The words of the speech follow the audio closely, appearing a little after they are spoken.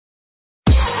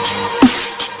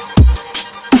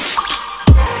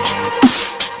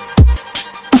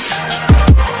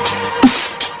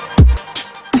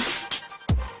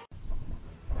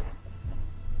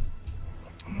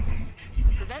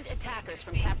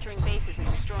capturing bases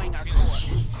and destroying our core.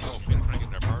 Oh, been trying to get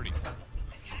in our party.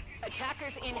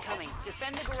 Attackers incoming.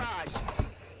 Defend the garage.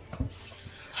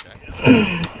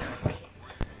 Okay.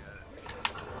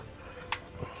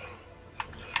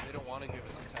 They don't want to give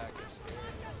us attack. They're scared.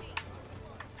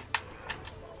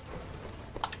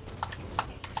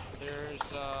 There's,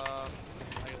 I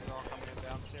guess they're all coming in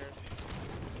downstairs.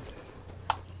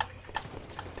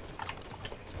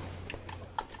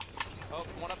 Oh,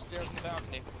 one upstairs in the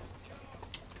balcony.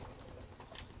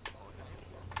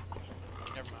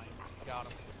 Never mind. Got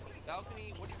him.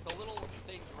 Balcony, what do you, the little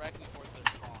thing directly towards the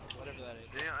spawn, whatever that is.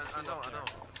 Yeah, I know.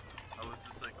 I was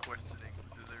just like questioning,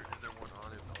 is there one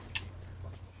on it?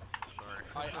 Sorry.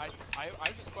 I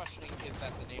was just questioning, is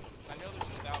that the neighbor? I know there's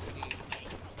a balcony,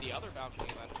 the other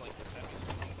balcony that's like the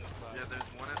semi-screen. Yeah,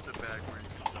 there's one at the back where you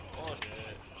can... Oh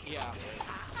shit. Yeah,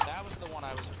 that was the one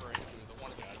I was referring to. The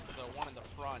one in the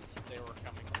front, they were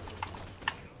coming through.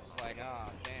 It was like, ah,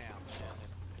 damn, man.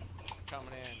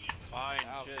 Coming in. Fine,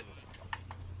 out. shit.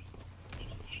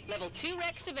 Level 2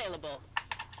 Rex available.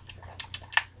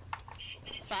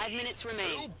 5 minutes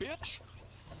remain. Oh, bitch!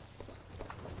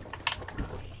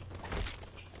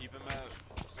 Keep him out.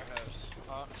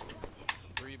 Perhaps.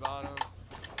 3 bottom.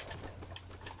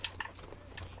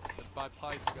 That's 5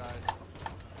 pipes, guys.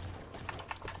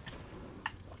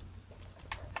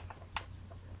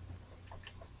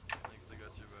 Thanks, I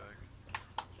got you back.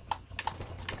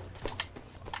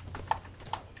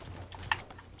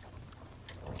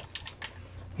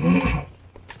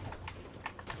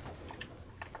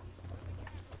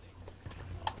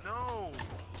 No!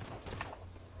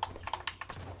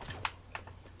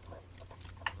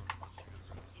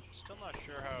 Still not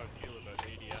sure how I feel about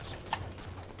ADS.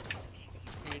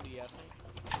 ADS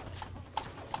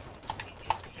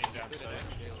Came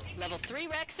downside. Level 3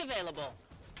 Rex available.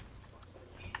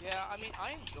 Yeah, I mean,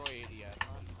 I enjoy ADS.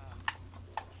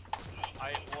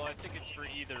 Well, I think it's for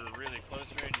either really close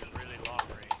range or really long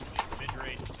range. Mid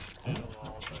range, middle,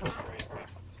 all of that is great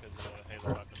because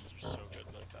Halo weapons are so good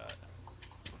like that.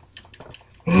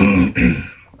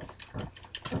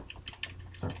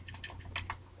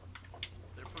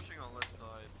 They're pushing on left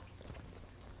side.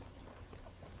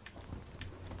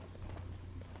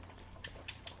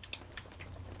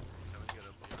 Can we get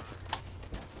up here?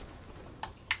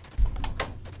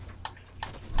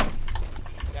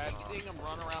 Yeah, I'm seeing them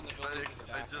run around the building.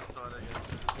 I just saw it again.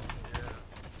 Yeah.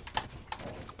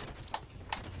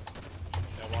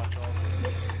 Yeah, watch all the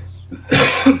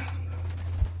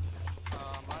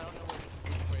I don't know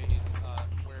which way he's,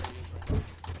 where he is right now.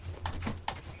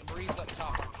 The Marine's up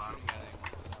top are shooting at him,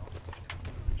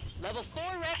 so. Level 4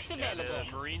 Rex Yeah, available.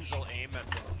 the Marines will aim at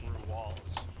them through walls.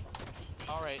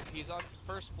 Alright, he's on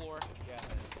first floor. Yeah,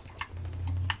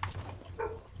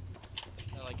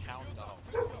 they're like hound dogs.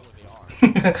 That's what they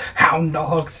are. Hound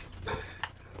dogs.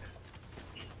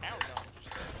 Hound dogs.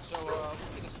 So, looking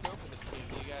at the scope of this team,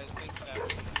 do you guys think that we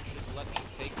should let them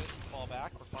take this and fall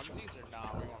back for funsies, or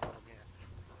nah, we want from here?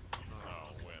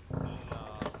 Oh, win.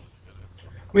 It's just gonna...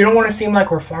 We don't want to seem like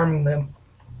we're farming them.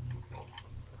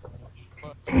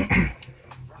 But,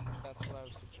 that's what I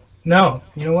was suggesting. No,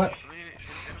 you know what? I mean,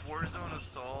 in Warzone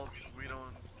Assault, we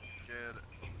don't get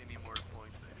any more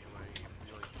points anyway if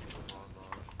we like keep them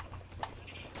on.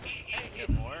 Hey, Get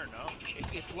more, no?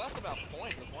 it's less about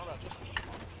points, it's more about just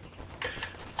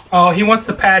Oh, he wants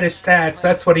to pad his stats.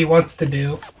 That's what he wants to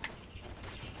do.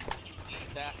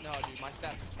 that. No, dude, my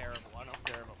stats are terrible. I don't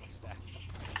care about my stats.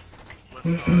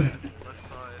 Left side, left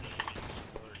side.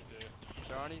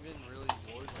 There aren't even really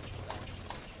Warzone stats.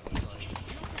 It's like,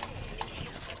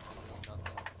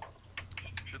 nothing.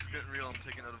 Shit's getting real, I'm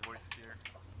taking out a voice here.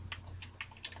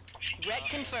 Red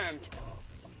confirmed.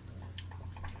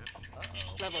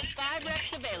 Uh-oh. Level 5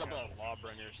 Rex available.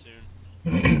 Lawbringer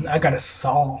soon. I got a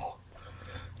saw.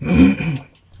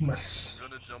 Must. I'm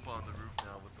gonna jump on the roof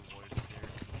now with the voice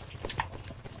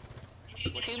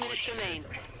here. 2 minutes remain.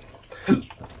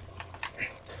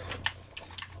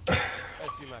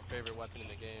 That's be my favorite weapon in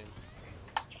the game.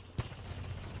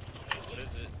 What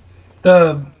is it?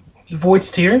 The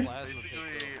Void's tier? Plasma Basically,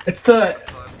 pistol. It's the.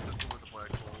 plasma pistol with a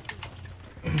black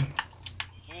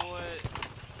hole. What?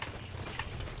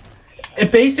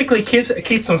 It basically keeps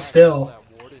them still. That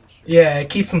warden shit. Yeah, it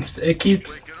keeps them. It keeps.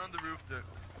 Wait, get on the roof.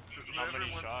 How Whoever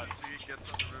many wants shots? to see it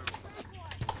gets on the roof.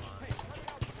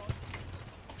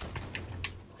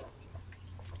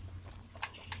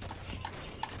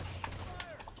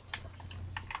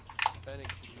 Benny,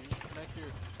 can you connect your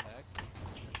connect?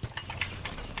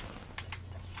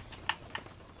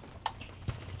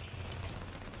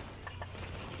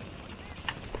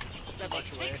 Level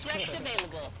 6 Rex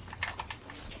available.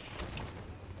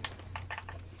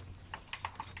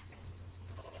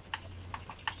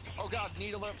 god,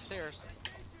 needle upstairs.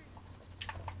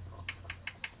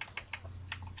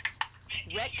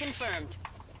 Wreck confirmed.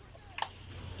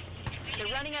 They're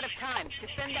running out of time.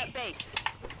 Defend that base.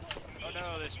 Oh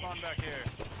no, they spawned back here.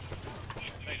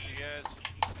 Thanks, you guys.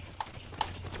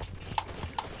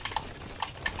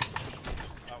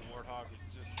 That warthog was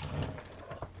just.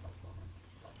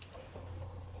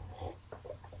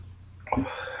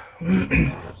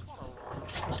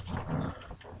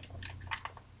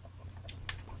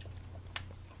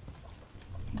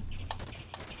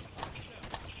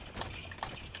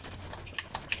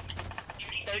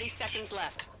 30 seconds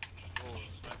left. Oh,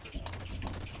 snipers.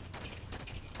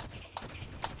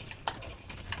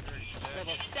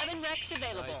 Level 7 wrecks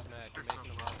available. Nice, Mac. You're making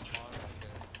them all spawn right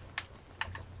there.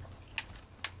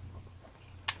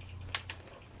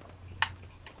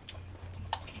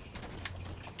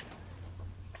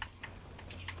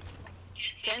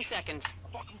 10 seconds.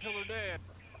 Fucking pillar dead.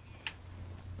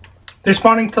 They're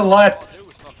spawning to the left.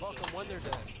 Fuck them when they're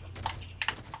dead.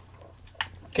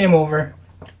 Game over.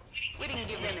 We didn't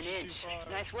give them an inch.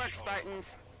 Nice work,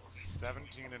 Spartans.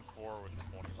 17 and 4 with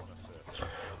 21 assists.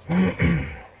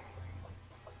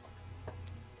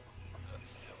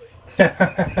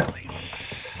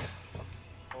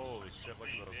 Holy shit, look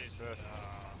at those assists.